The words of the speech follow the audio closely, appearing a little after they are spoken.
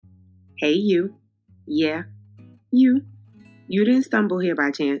Hey, you. Yeah, you. You didn't stumble here by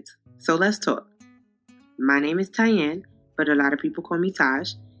chance, so let's talk. My name is Tyann, but a lot of people call me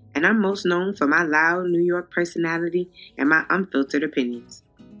Taj, and I'm most known for my loud New York personality and my unfiltered opinions.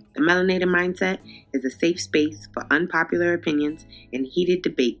 The Melanated Mindset is a safe space for unpopular opinions and heated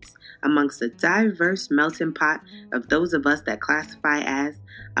debates amongst a diverse melting pot of those of us that classify as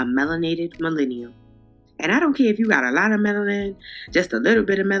a melanated millennial. And I don't care if you got a lot of melanin, just a little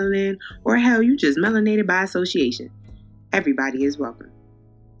bit of melanin, or hell, you just melanated by association. Everybody is welcome.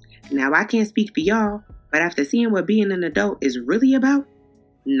 Now, I can't speak for y'all, but after seeing what being an adult is really about,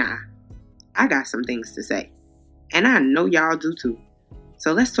 nah, I got some things to say. And I know y'all do too.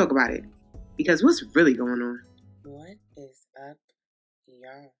 So let's talk about it. Because what's really going on? What is up,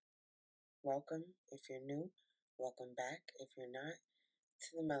 y'all? Welcome if you're new. Welcome back if you're not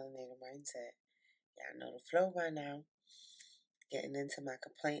to the Melanated Mindset. Y'all know the flow by now. Getting into my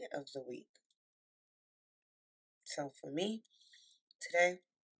complaint of the week. So for me, today,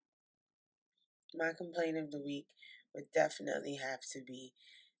 my complaint of the week would definitely have to be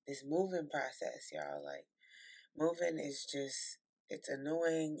this moving process, y'all. Like, moving is just, it's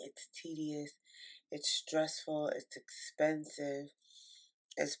annoying, it's tedious, it's stressful, it's expensive.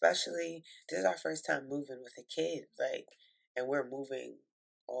 Especially, this is our first time moving with a kid, like, and we're moving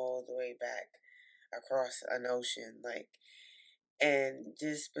all the way back across an ocean, like, and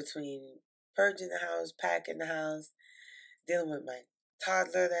just between purging the house, packing the house, dealing with my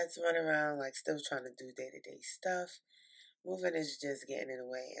toddler that's running around, like, still trying to do day-to-day stuff, moving is just getting in the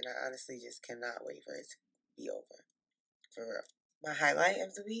way, and I honestly just cannot wait for it to be over, for real. My highlight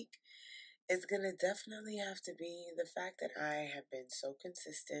of the week is gonna definitely have to be the fact that I have been so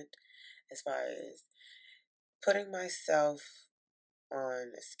consistent as far as putting myself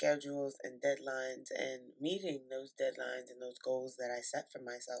on schedules and deadlines and meeting those deadlines and those goals that I set for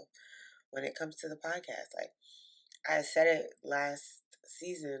myself when it comes to the podcast. Like, I said it last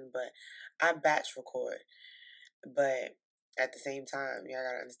season, but I batch record. But at the same time, y'all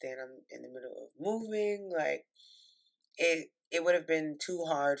gotta understand I'm in the middle of moving. Like, it would have been too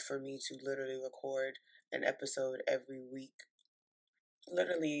hard for me to literally record an episode every week.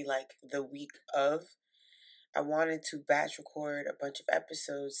 Literally, like, the week of. I wanted to batch record a bunch of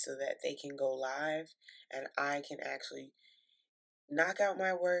episodes so that they can go live and I can actually knock out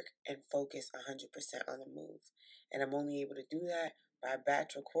my work and focus 100% on the move. And I'm only able to do that by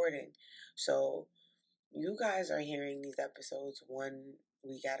batch recording. So you guys are hearing these episodes 1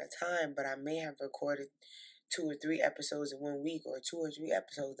 week at a time, but I may have recorded 2 or 3 episodes in 1 week or 2 or 3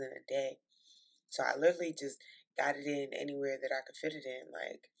 episodes in a day. So I literally just got it in anywhere that I could fit it in.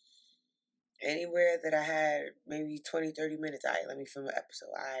 Like, anywhere that I had maybe 20, 30 minutes, all right, let me film an episode.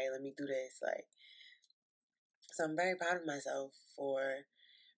 All right, let me do this. Like, so I'm very proud of myself for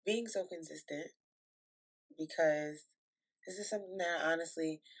being so consistent because this is something that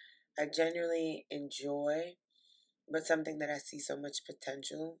honestly I genuinely enjoy, but something that I see so much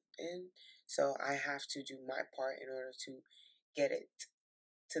potential in. So I have to do my part in order to get it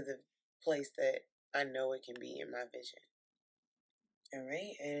to the place that I know it can be in my vision. All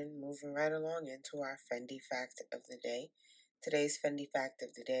right, and moving right along into our Fendi fact of the day. Today's Fendi fact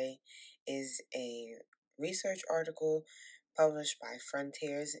of the day is a research article published by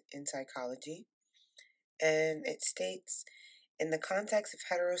Frontiers in Psychology, and it states, in the context of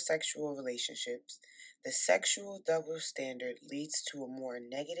heterosexual relationships, the sexual double standard leads to a more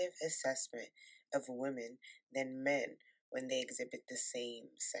negative assessment of women than men when they exhibit the same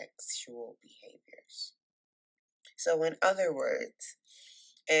sexual behaviors. So, in other words,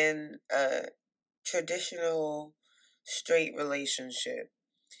 in a traditional straight relationship,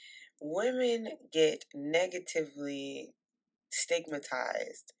 women get negatively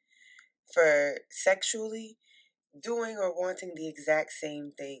stigmatized for sexually doing or wanting the exact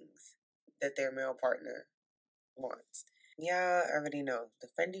same things that their male partner wants. Yeah, I already know. The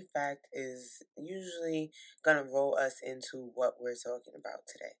Fendi fact is usually gonna roll us into what we're talking about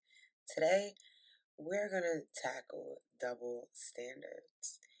today. Today, we're going to tackle double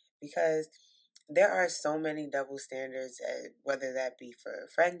standards because there are so many double standards, whether that be for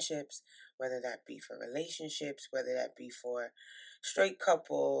friendships, whether that be for relationships, whether that be for straight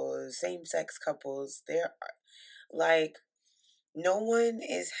couples, same sex couples. There are, like, no one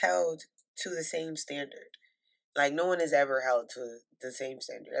is held to the same standard. Like, no one is ever held to the same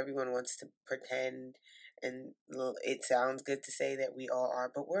standard. Everyone wants to pretend, and it sounds good to say that we all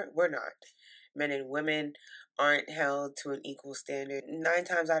are, but we're not. Men and women aren't held to an equal standard. 9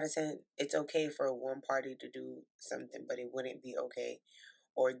 times out of 10, it's okay for one party to do something, but it wouldn't be okay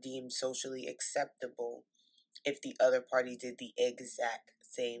or deemed socially acceptable if the other party did the exact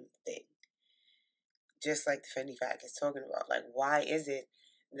same thing. just like the Fendi fact is talking about. Like, why is it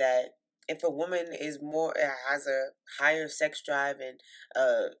that if a woman is more has a higher sex drive and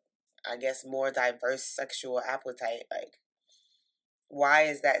I guess more diverse sexual appetite, like why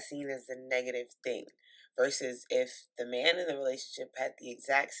is that seen as a negative thing? Versus if the man in the relationship had the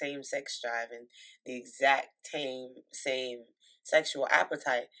exact same sex drive and the exact same sexual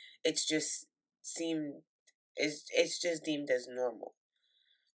appetite, it's just seemed it's just deemed as normal.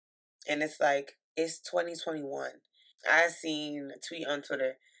 And it's like it's 2021. I seen a tweet on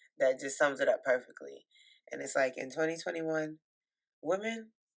Twitter that just sums it up perfectly. And it's like in 2021,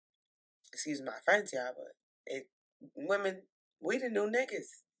 women, excuse my friends, y'all, but women, we the new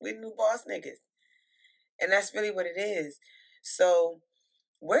niggas. We the new boss niggas. And that's really what it is. So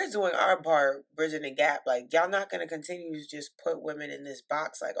we're doing our part bridging the gap. Like, y'all not going to continue to just put women in this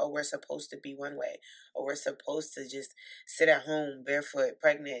box like, oh, we're supposed to be one way. Or we're supposed to just sit at home barefoot,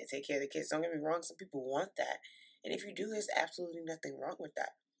 pregnant, take care of the kids. Don't get me wrong. Some people want that. And if you do, there's absolutely nothing wrong with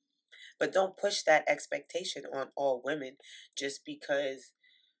that. But don't push that expectation on all women just because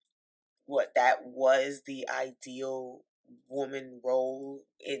that was the ideal woman role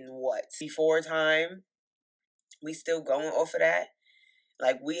in what? Before time? We still going off of that?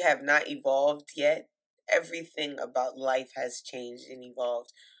 Like, we have not evolved yet. Everything about life has changed and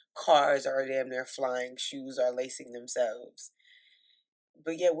evolved. Cars are damn near flying. Shoes are lacing themselves.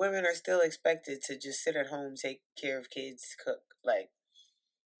 But yet women are still expected to just sit at home, take care of kids, cook. Like,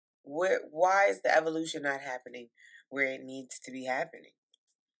 why is the evolution not happening where it needs to be happening?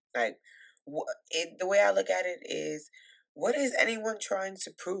 Like, the way I look at it is, what is anyone trying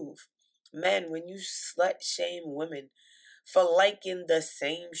to prove? Men, when you slut shame women for liking the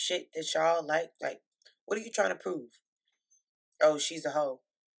same shit that y'all like, what are you trying to prove? Oh, she's a hoe.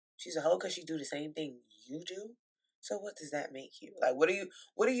 She's a hoe because she do the same thing you do? So what does that make you? Like, what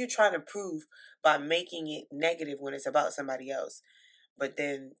are you trying to prove by making it negative when it's about somebody else, but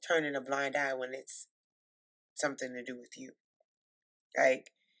then turning a blind eye when it's something to do with you?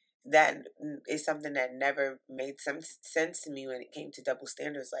 Like, that is something that never made some sense to me when it came to double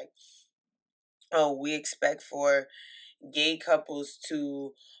standards. Like, oh, we expect for gay couples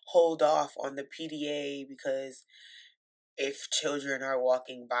to hold off on the PDA because if children are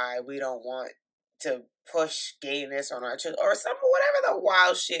walking by, we don't want to push gayness on our children or some whatever the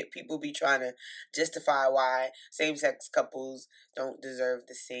wild shit people be trying to justify why same-sex couples don't deserve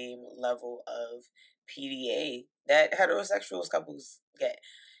the same level of PDA that heterosexual couples get.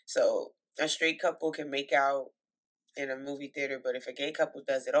 So a straight couple can make out in a movie theater, but if a gay couple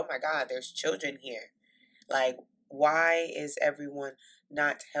does it, oh my God, there's children here. Like, why is everyone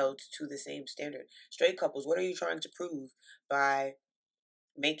not held to the same standard? Straight couples, what are you trying to prove by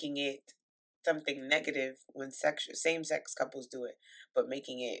making it something negative when same-sex couples do it, but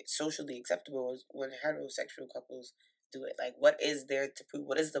making it socially acceptable when heterosexual couples do it? Like, what is there to prove?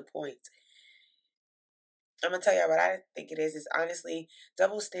 What is the point? I'm gonna tell you what I think it is. Is honestly,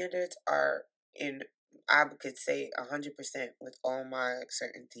 double standards are I could say 100% with all my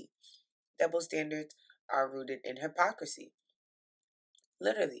certainty. Double standards are rooted in hypocrisy.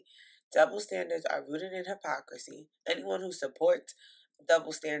 Literally, double standards are rooted in hypocrisy. Anyone who supports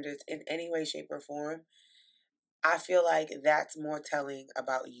double standards in any way, shape, or form, I feel like that's more telling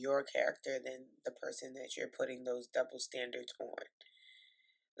about your character than the person that you're putting those double standards on.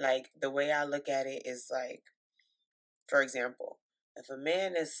 Like, the way I look at it is like, for example, if a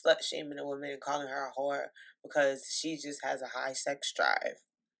man is slut shaming a woman and calling her a whore because she just has a high sex drive,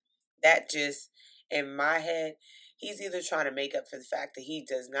 that just, in my head, he's either trying to make up for the fact that he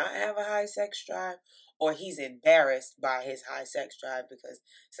does not have a high sex drive, or he's embarrassed by his high sex drive because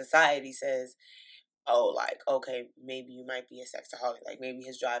society says, oh, like, okay, maybe you might be a sexaholic. Like, maybe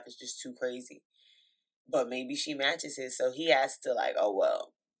his drive is just too crazy. But maybe she matches his, so he has to, like, oh,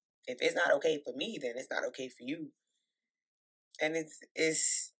 well, if it's not okay for me, then it's not okay for you. And it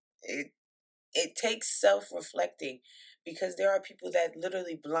takes self-reflecting, because there are people that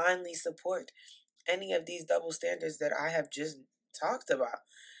literally blindly support any of these double standards that I have just talked about.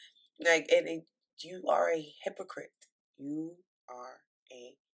 Like, you are a hypocrite. You are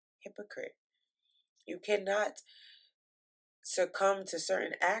a hypocrite. You cannot succumb to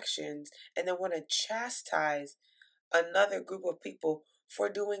certain actions and then want to chastise another group of people for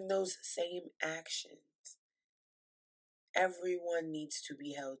doing those same actions. Everyone needs to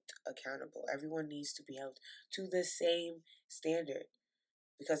be held accountable. Everyone needs to be held to the same standard.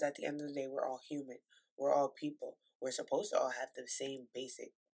 Because at the end of the day, we're all human. We're all people. We're supposed to all have the same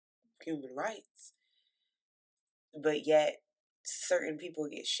basic human rights. But yet, certain people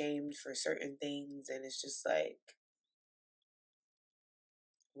get shamed for certain things, and it's just like,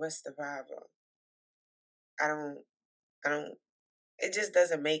 what's the problem? I don't, it just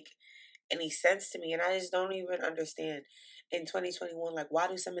doesn't make any sense to me. And I just don't even understand in 2021, like, why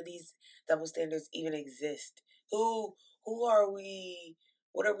do some of these double standards even exist? Who are we,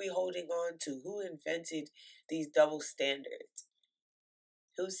 what are we holding on to? Who invented these double standards?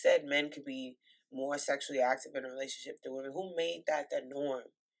 Who said men could be more sexually active in a relationship than women? Who made that the norm?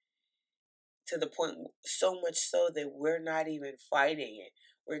 To the point, so much so that we're not even fighting it.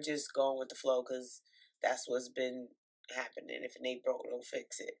 We're just going with the flow because that's what's been happening. If it ain't broke, don't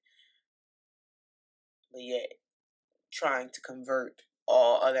fix it. But yet, trying to convert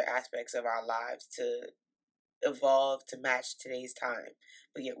all other aspects of our lives to evolve to match today's time.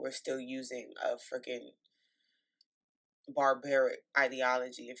 But yet, we're still using a freaking barbaric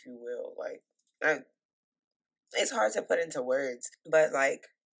ideology, if you will. Like, it's hard to put into words, but like,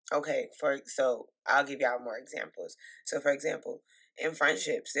 okay, so I'll give y'all more examples. So for example, in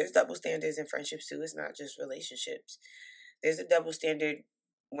friendships, there's double standards in friendships too. It's not just relationships. There's a double standard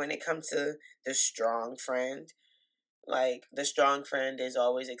when it comes to the strong friend. Like, the strong friend is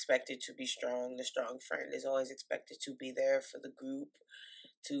always expected to be strong. The strong friend is always expected to be there for the group,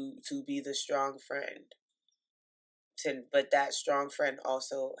 to be the strong friend. But that strong friend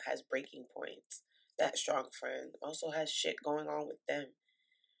also has breaking points. That strong friend also has shit going on with them.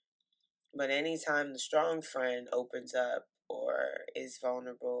 But anytime the strong friend opens up or is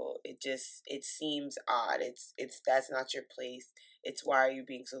vulnerable, it seems odd. It's that's not your place. It's, why are you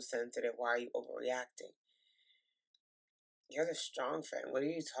being so sensitive? Why are you overreacting? You're the strong friend. What are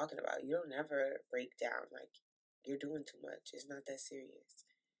you talking about? You don't ever break down. Like, you're doing too much. It's not that serious.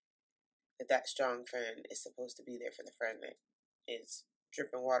 But that strong friend is supposed to be there for the friend that is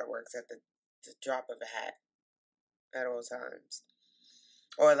dripping waterworks at the drop of a hat at all times.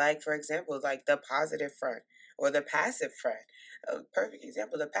 Or, like, for example, like the positive friend or the passive friend. A perfect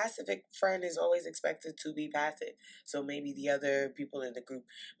example, the passive friend is always expected to be passive. So maybe the other people in the group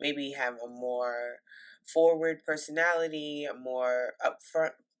maybe have a more forward personality, a more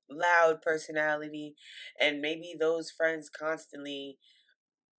upfront, loud personality, and maybe those friends constantly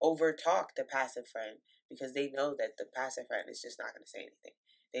overtalk the passive friend because they know that the passive friend is just not going to say anything.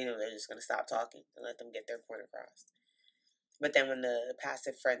 They know they're just going to stop talking and let them get their point across. But then when the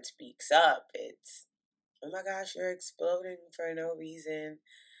passive friend speaks up, it's, oh my gosh, you're exploding for no reason.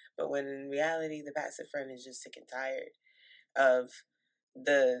 But when in reality, the passive friend is just sick and tired of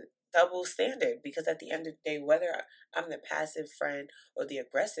the double standard. Because at the end of the day, whether I'm the passive friend or the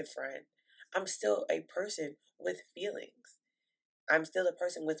aggressive friend, I'm still a person with feelings. I'm still a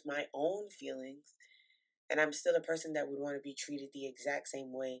person with my own feelings. And I'm still a person that would want to be treated the exact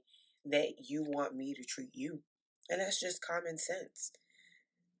same way that you want me to treat you. And that's just common sense.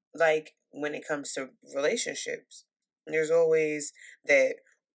 Like, when it comes to relationships, there's always that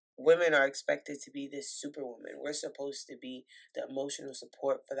women are expected to be this superwoman. We're supposed to be the emotional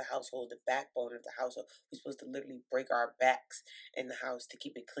support for the household, the backbone of the household. We're supposed to literally break our backs in the house to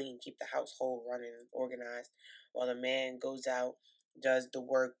keep it clean, keep the household running and organized, while the man goes out, does the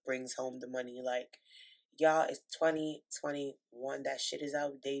work, brings home the money. Like, y'all, it's 2021. That shit is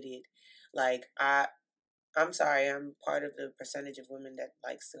outdated. Like, I'm sorry, I'm part of the percentage of women that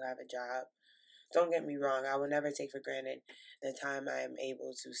likes to have a job. Don't get me wrong, I will never take for granted the time I am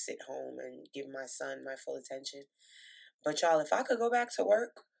able to sit home and give my son my full attention. But y'all, if I could go back to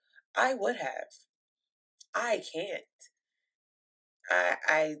work, I would have. I can't.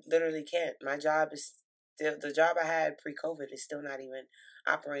 I literally can't. My job is still, the job I had pre-COVID is still not even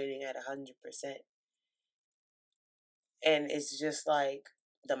operating at 100%. And it's just like,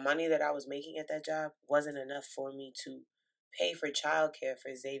 the money that I was making at that job wasn't enough for me to pay for childcare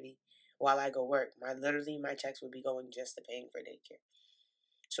for Xavier while I go work. My checks would be going just to paying for daycare.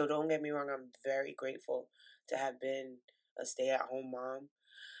 So don't get me wrong, I'm very grateful to have been a stay-at-home mom.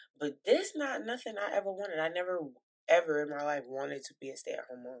 But this not nothing I ever wanted. I never ever in my life wanted to be a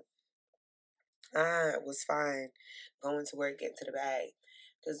stay-at-home mom. I was fine going to work, getting to the bag.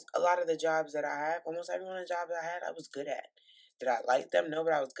 Because a lot of the jobs that I had, almost every one of the jobs I had, I was good at. Did I like them? No,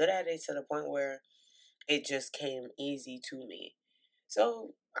 but I was good at it to the point where it just came easy to me.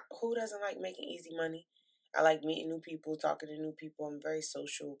 So who doesn't like making easy money? I like meeting new people, talking to new people. I'm a very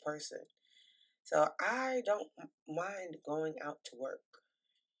social person. So I don't mind going out to work.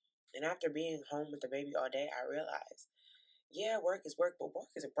 And after being home with the baby all day, I realized, yeah, work is work, but work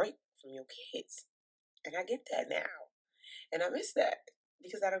is a break from your kids. And I get that now. And I miss that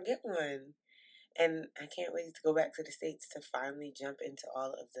because I don't get one. And I can't wait to go back to the States to finally jump into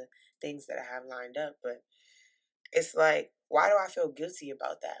all of the things that I have lined up. But it's like, why do I feel guilty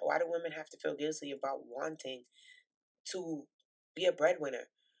about that? Why do women have to feel guilty about wanting to be a breadwinner?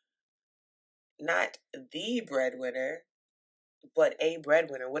 not the breadwinner, but a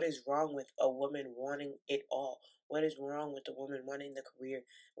breadwinner. What is wrong with a woman wanting it all? What is wrong with a woman wanting the career,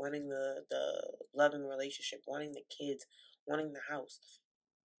 wanting the loving relationship, wanting the kids, wanting the house?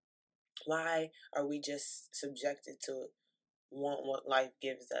 Why are we just subjected to want what life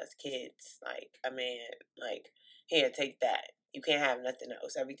gives us? Kids, like a man, like, here, take that. You can't have nothing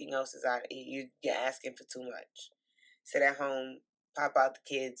else. Everything else is out. You're asking for too much. Sit at home, pop out the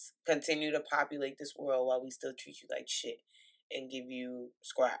kids, continue to populate this world while we still treat you like shit and give you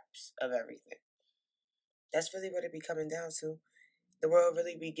scraps of everything. That's really what it be coming down to. The world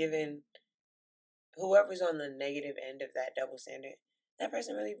really be giving whoever's on the negative end of that double standard, that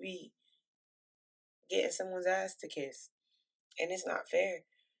person really be getting someone's ass to kiss. And it's not fair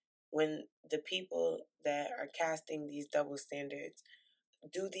when the people that are casting these double standards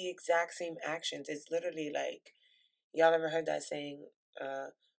do the exact same actions. It's literally like, y'all ever heard that saying,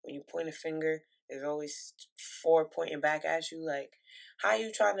 when you point a finger, there's always four pointing back at you? Like, how are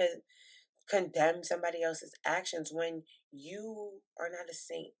you trying to condemn somebody else's actions when you are not a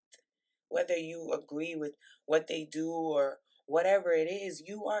saint? Whether you agree with what they do or whatever it is,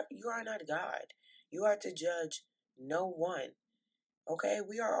 you are not God. You are to judge no one. Okay,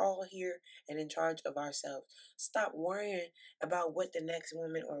 we are all here and in charge of ourselves. Stop worrying about what the next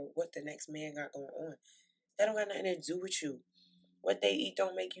woman or what the next man got going on. That don't got nothing to do with you. What they eat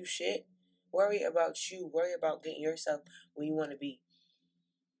don't make you shit. Worry about you. Worry about getting yourself where you want to be.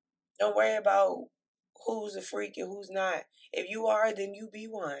 Don't worry about who's a freak and who's not. If you are, then you be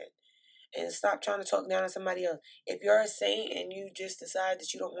one. And stop trying to talk down on somebody else. If you're a saint and you just decide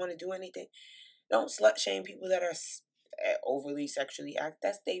that you don't want to do anything, don't slut shame people that are overly sexually active.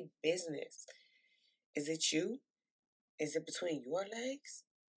 That's their business. Is it you? Is it between your legs?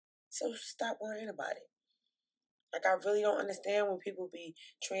 So stop worrying about it. Like, I really don't understand when people be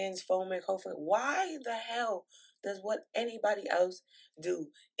transphobic, hopefully. Why the hell does what anybody else do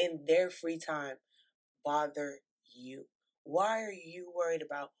in their free time bother you? Why are you worried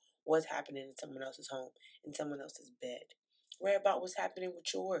about what's happening in someone else's home, in someone else's bed? Worry about what's happening with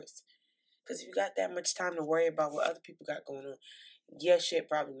yours. Because if you got that much time to worry about what other people got going on, your shit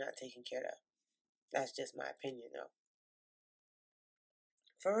probably not taken care of. That's just my opinion, though.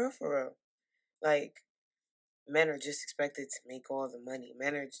 For real, for real. Like, men are just expected to make all the money.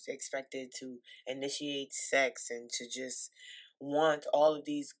 Men are just expected to initiate sex and to just want all of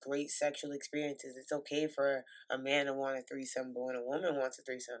these great sexual experiences. It's okay for a man to want a threesome, but when a woman wants a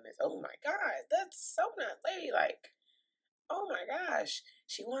threesome, it's, oh my God, that's so not ladylike. Oh my gosh,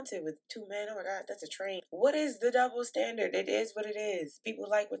 she wants it with two men. Oh my God, that's a train. What is the double standard? It is what it is. People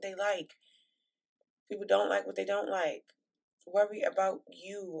like what they like. People don't like what they don't like. Worry about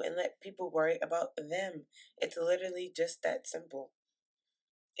you and let people worry about them. It's literally just that simple.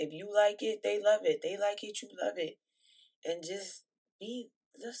 If you like it, they love it. They like it, you love it. And just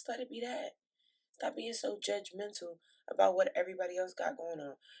let it be that. Stop being so judgmental about what everybody else got going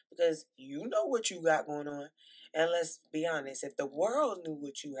on. Because you know what you got going on. And let's be honest, if the world knew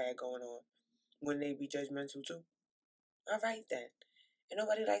what you had going on, wouldn't they be judgmental too? All right then. And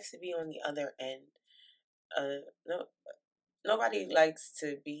nobody likes to be on the other end. No, nobody likes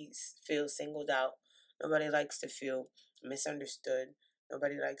to feel singled out. Nobody likes to feel misunderstood.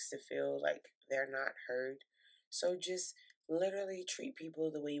 Nobody likes to feel like they're not heard. So just literally treat people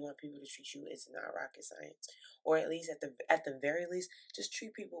the way you want people to treat you. It's not rocket science. Or at least at the very least, just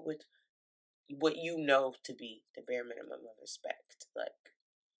treat people with what you know to be the bare minimum of respect. Like,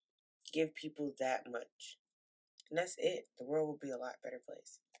 give people that much. And that's it. The world will be a lot better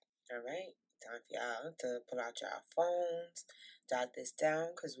place. All right. Time for y'all to pull out your phones, jot this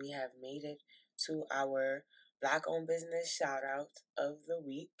down, because we have made it to our Black owned business shout out of the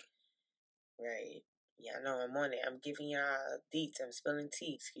week. Right. Yeah, I know I'm on it. I'm giving y'all deets. I'm spilling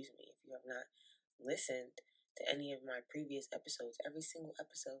tea. Excuse me if you have not listened to any of my previous episodes. Every single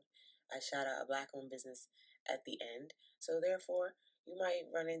episode, I shout out a Black owned business at the end. So therefore, you might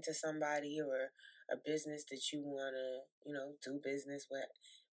run into somebody or a business that you want to, do business with.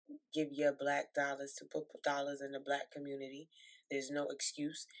 Give your black dollars to put dollars in the black community. There's no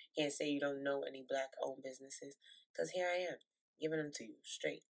excuse. Can't say you don't know any black owned businesses. Because here I am, giving them to you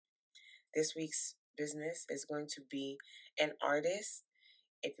straight. This week's business is going to be an artist.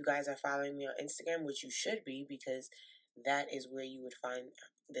 If you guys are following me on Instagram, which you should be, because that is where you would find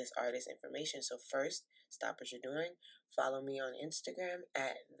this artist information. So first, stop what you're doing. Follow me on Instagram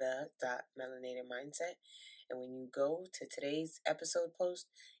at the.melanatedmindset. And when you go to today's episode post,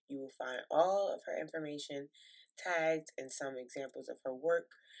 you will find all of her information tagged and some examples of her work.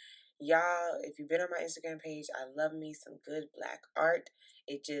 Y'all, if you've been on my Instagram page, I love me some good black art.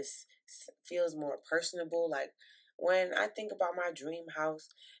 It just feels more personable. Like when I think about my dream house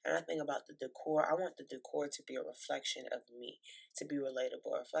and I think about the decor, I want the decor to be a reflection of me, to be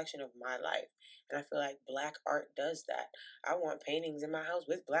relatable, a reflection of my life. And I feel like black art does that. I want paintings in my house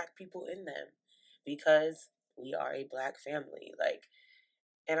with black people in them because we are a black family.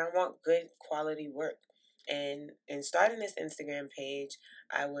 And I want good quality work. And in starting this Instagram page,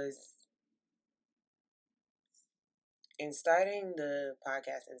 in starting the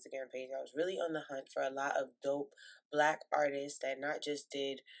podcast Instagram page, I was really on the hunt for a lot of dope black artists that not just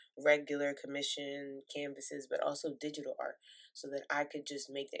did regular commission canvases, but also digital art, so that I could just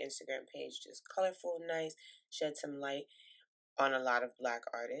make the Instagram page just colorful, nice, shed some light on a lot of black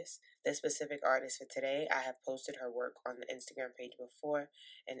artists. The specific artist for today, I have posted her work on the Instagram page before,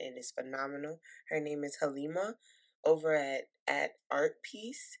 and it is phenomenal. Her name is Halima over at Art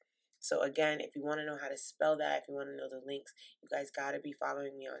Piece. So again, if you want to know how to spell that, if you want to know the links, you guys got to be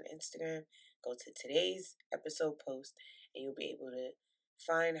following me on Instagram. Go to today's episode post, and you'll be able to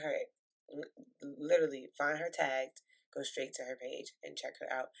find her, literally find her tagged, go straight to her page and check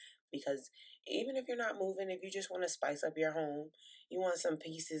her out. Because even if you're not moving, if you just want to spice up your home, you want some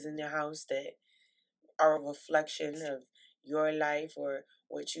pieces in your house that are a reflection of your life or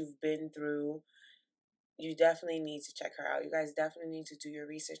what you've been through, you definitely need to check her out. You guys definitely need to do your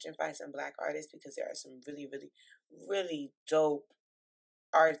research and find some black artists, because there are some really, really, really dope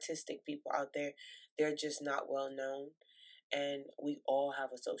artistic people out there. They're just not well known. And we all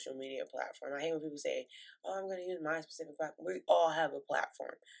have a social media platform. I hate when people say, oh, I'm going to use my specific platform. We all have a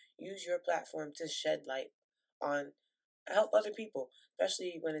platform. Use your platform to shed light on, help other people,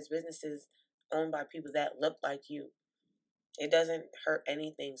 especially when it's businesses owned by people that look like you. It doesn't hurt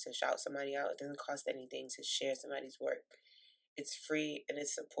anything to shout somebody out. It doesn't cost anything to share somebody's work. It's free, and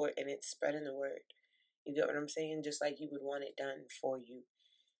it's support, and it's spreading the word. You get what I'm saying? Just like you would want it done for you.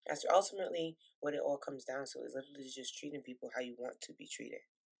 That's ultimately what it all comes down to, is literally just treating people how you want to be treated.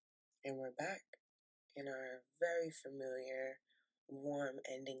 And we're back in our very familiar, warm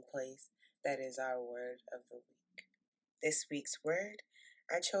ending place that is our word of the week. This week's word,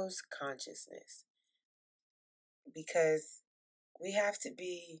 I chose consciousness, because we have to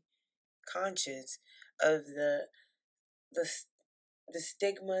be conscious of the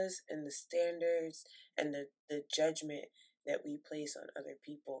stigmas and the standards and the judgment that we place on other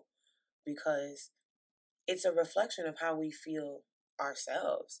people, because it's a reflection of how we feel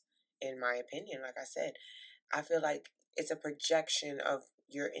ourselves, in my opinion. Like I said, I feel like it's a projection of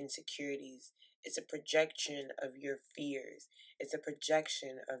your insecurities. It's a projection of your fears. It's a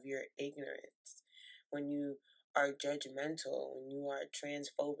projection of your ignorance. When you are judgmental, when you are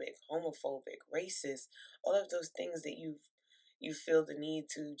transphobic, homophobic, racist, all of those things that you feel the need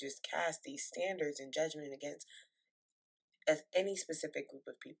to just cast these standards and judgment against as any specific group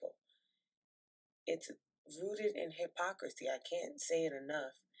of people. It's rooted in hypocrisy. I can't say it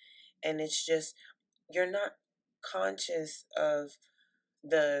enough. And it's just, you're not conscious of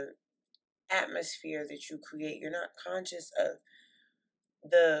the atmosphere that you create. You're not conscious of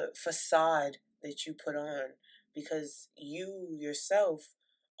the facade that you put on, because you yourself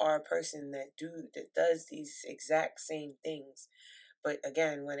are a person that does these exact same things. But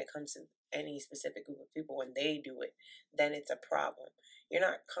again, when it comes to any specific group of people, when they do it, then it's a problem. You're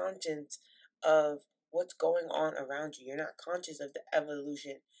not conscious of what's going on around you. You're not conscious of the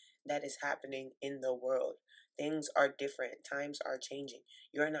evolution that is happening in the world. Things are different. Times are changing.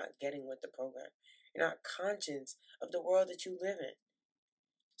 You're not getting with the program. You're not conscious of the world that you live in.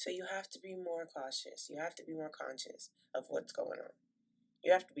 So you have to be more cautious. You have to be more conscious of what's going on.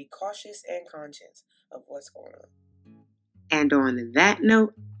 You have to be cautious and conscious of what's going on. And on that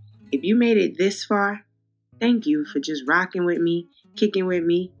note, if you made it this far, thank you for just rocking with me, kicking with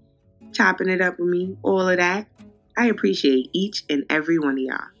me, chopping it up with me, all of that. I appreciate each and every one of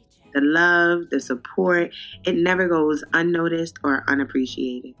y'all. The love, the support, it never goes unnoticed or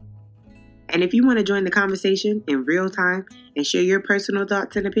unappreciated. And if you want to join the conversation in real time and share your personal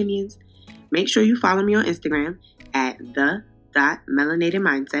thoughts and opinions, make sure you follow me on Instagram at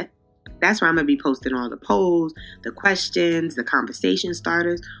the.melanatedmindset. That's where I'm going to be posting all the polls, the questions, the conversation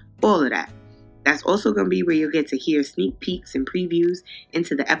starters, all of that. That's also going to be where you'll get to hear sneak peeks and previews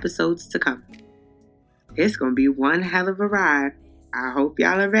into the episodes to come. It's going to be one hell of a ride. I hope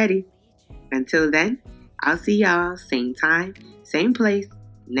y'all are ready. Until then, I'll see y'all same time, same place,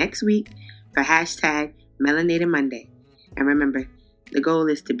 next week for hashtag Melanated Monday. And remember, the goal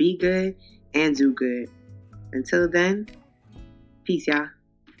is to be good and do good. Until then, peace, y'all.